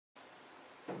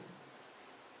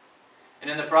And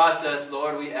in the process,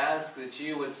 Lord, we ask that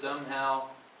you would somehow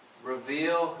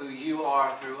reveal who you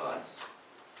are through us.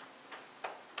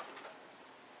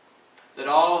 That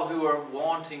all who are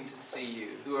wanting to see you,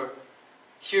 who are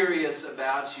curious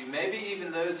about you, maybe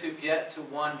even those who've yet to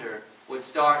wonder, would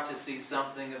start to see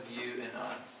something of you in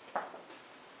us.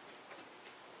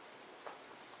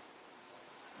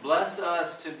 Bless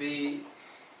us to be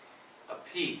a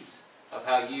piece of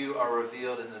how you are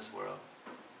revealed in this world.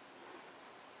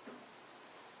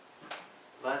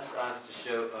 Bless us to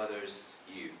show others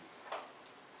you.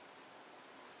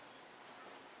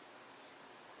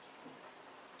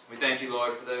 We thank you,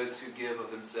 Lord, for those who give of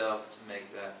themselves to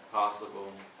make that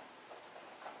possible.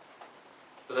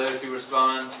 For those who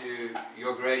respond to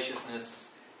your graciousness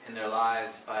in their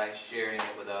lives by sharing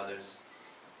it with others.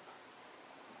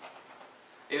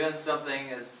 Even something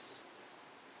as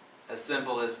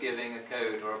simple as giving a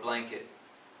coat or a blanket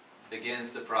begins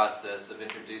the process of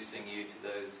introducing you to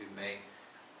those who may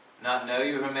not know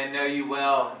you or may know you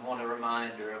well and want a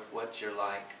reminder of what you're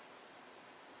like.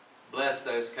 Bless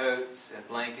those coats and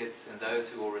blankets and those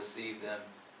who will receive them.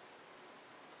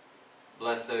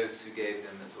 Bless those who gave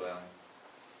them as well.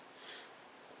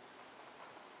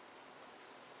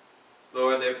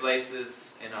 Lord, there are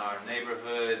places in our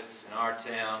neighborhoods, in our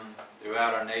town,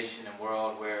 throughout our nation and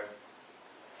world where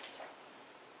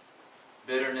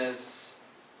bitterness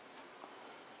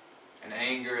and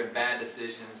anger and bad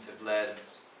decisions have led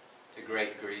to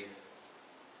great grief.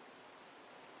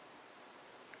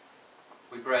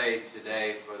 We pray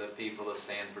today for the people of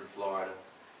Sanford, Florida.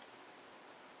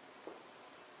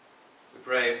 We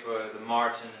pray for the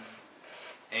Martin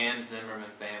and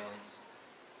Zimmerman families,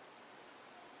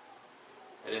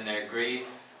 that in their grief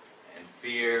and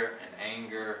fear and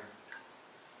anger,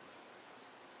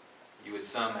 you would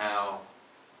somehow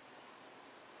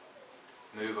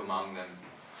move among them.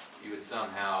 You would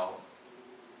somehow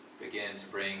begin to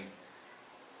bring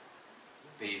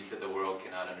peace that the world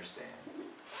cannot understand.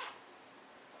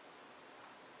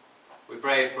 We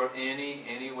pray for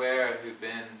anywhere who've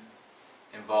been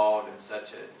involved in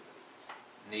such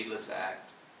a needless act.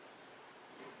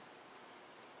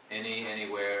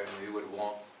 Anywhere who would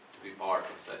want to be part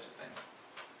of such a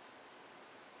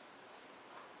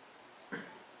thing.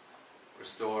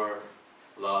 Restore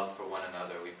love for one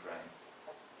another, we pray.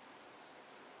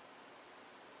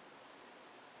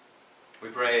 We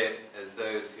pray it as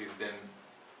those who've been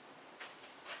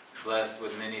blessed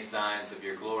with many signs of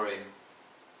your glory.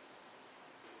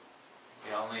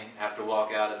 You only have to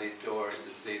walk out of these doors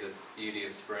to see the beauty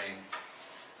of spring.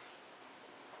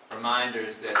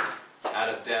 Reminders that out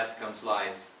of death comes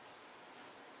life.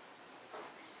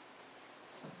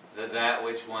 That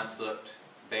which once looked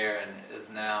barren is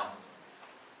now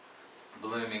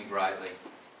blooming brightly.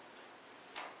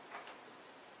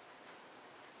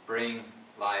 Bring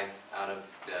life out of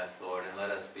death, Lord, and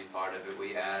let us be part of it.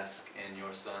 We ask in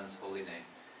your Son's holy name,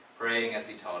 praying as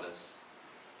he taught us.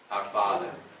 Our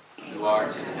Father, who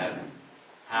art in heaven,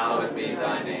 hallowed be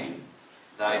thy name.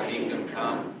 Thy kingdom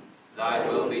come, thy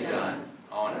will be done,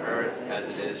 on earth as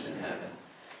it is in heaven.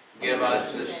 Give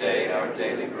us this day our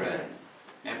daily bread,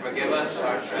 and forgive us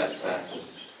our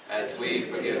trespasses, as we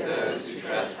forgive those who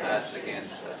trespass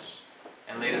against us.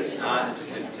 And lead us not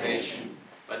into temptation,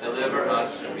 but deliver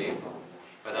us from evil.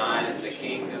 For thine is the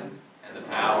kingdom, and the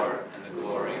power, and the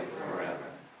glory